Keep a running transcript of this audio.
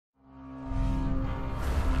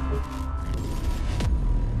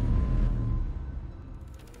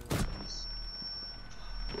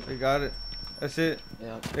They got it. That's it.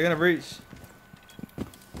 Yeah. They're gonna breach.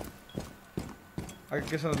 I can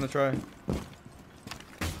get something to try.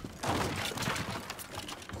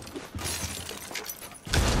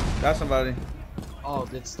 Got somebody. Oh,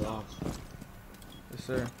 good stuff. Yes,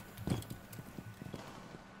 sir.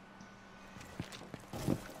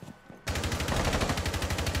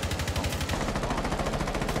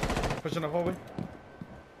 Pushing up hallway.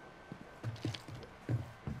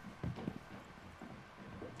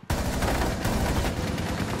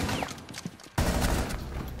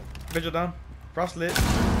 Vigil down. Frost lit.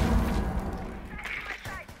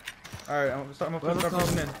 Alright, I'm gonna start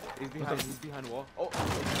pushing in. He's behind wall. Oh,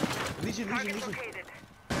 Legion. My fridge.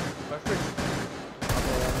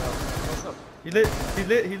 What's up? He lit.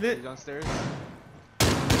 He's downstairs.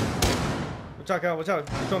 Watch out, Cal. Watch out.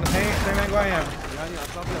 He's on the same angle I am. Behind you, on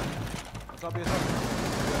top of you. On top of you.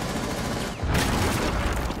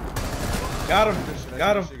 Got him.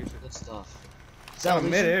 Got him. Good stuff. Got him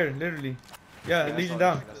mid-air, literally. Yeah, Legion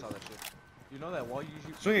down. I saw that shit. You know that wall you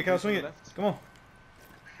usually... Swing it, Cal. Swing it. Come on.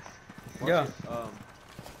 Yeah.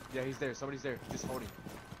 Yeah, he's there. Somebody's there. Just holding.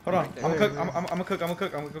 Hold on. I'm gonna cook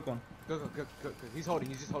one. Go. He's holding.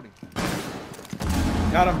 He's just holding.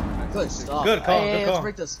 Got him. Good stuff. Good call. Hey, Good call. let's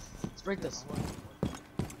break this. Let's break this.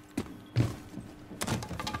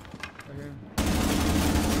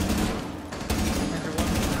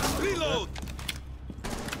 Reload.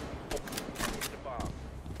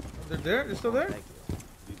 They're there? They're still there?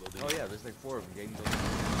 Oh yeah, there's like 4 of them. Getting those.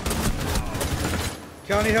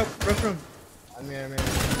 Cal, need help. Restroom. I'm here.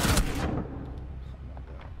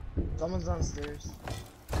 Someone's downstairs.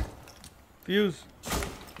 Fuse.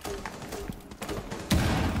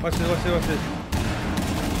 Watch this.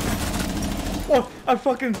 Oh, I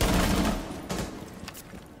fucking...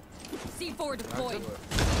 C4 deployed.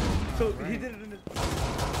 So, he did it in the...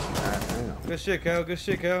 Good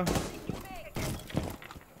shit, Cal.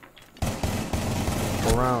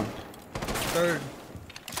 Full round. Third.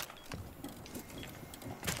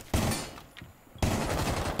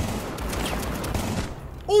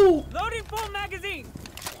 Ooh! Loading full magazine.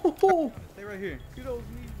 Stay right here. Kudos,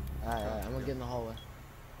 me. Alright, I'm gonna get in the hallway.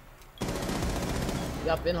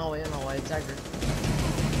 Yup, in hallway. Tag her.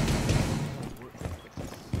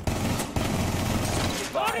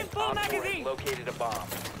 Loading full magazine. Located a bomb.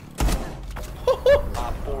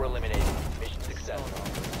 Op 4 eliminated. Mission successful.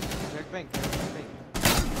 Bank.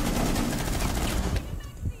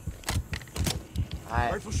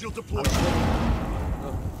 Alright. Rifle shield deployed.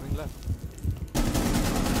 Oh, wing left.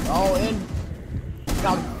 Oh, in.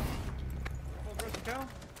 Got him.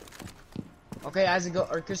 Okay, Isaac go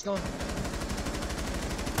or Chris going.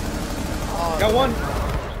 Oh, Got one.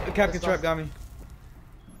 The Captain Trap got me.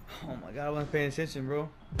 Oh my god, I wasn't paying attention, bro.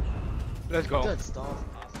 Let's go. Good stuff.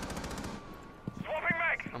 Swapping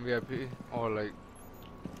mag. I'm VIP or like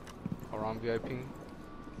around VIP.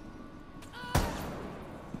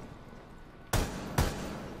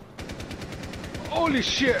 Holy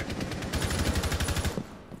shit!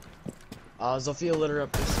 Zofia lit her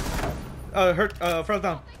up. Frost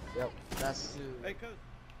down. Yep, that's two. Hey, cuz.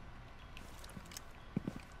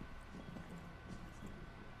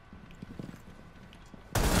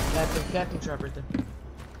 Captain Trap right there.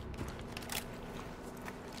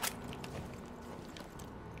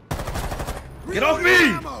 Get off me!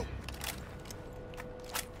 Ammo.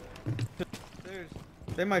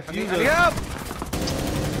 They might fuse Help! us.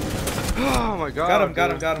 Oh my god.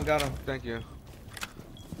 Got him. Thank you.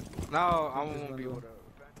 Now I won't be able to.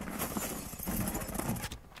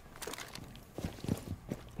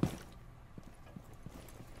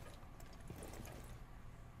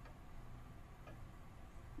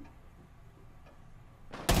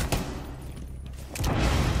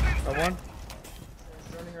 Got one.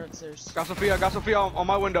 Running her upstairs. Got Sophia on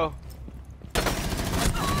my window.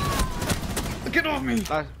 Get off me!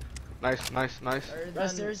 Nice. Right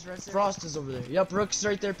stairs. Frost is over there. Yup, Rook's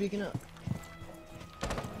right there peeking up.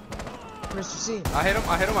 Chris, you see him? I hit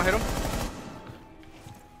him.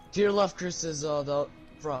 To your left, Chris, is the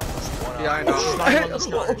Frost. Yeah, I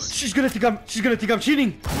know. She's gonna think I'm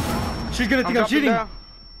cheating. She's gonna think I'm cheating.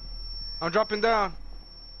 I'm dropping down.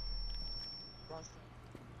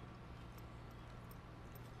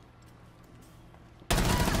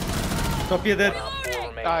 Sophia dead.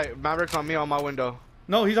 Alright, Maverick's on me on my window.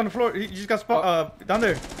 No, he's on the floor. He just got spot down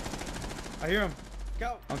there. I hear him.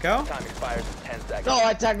 Cal. On Cal? Time expires in 10 seconds. No,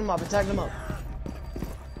 I tagged him up.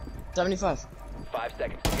 75. 5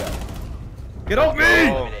 seconds to go. Get off me!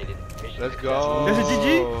 Eliminated. Mission Let's successful. go. This is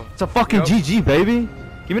GG? It's a fucking GG, baby.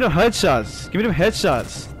 Give me them headshots.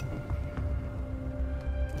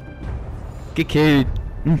 Get carried.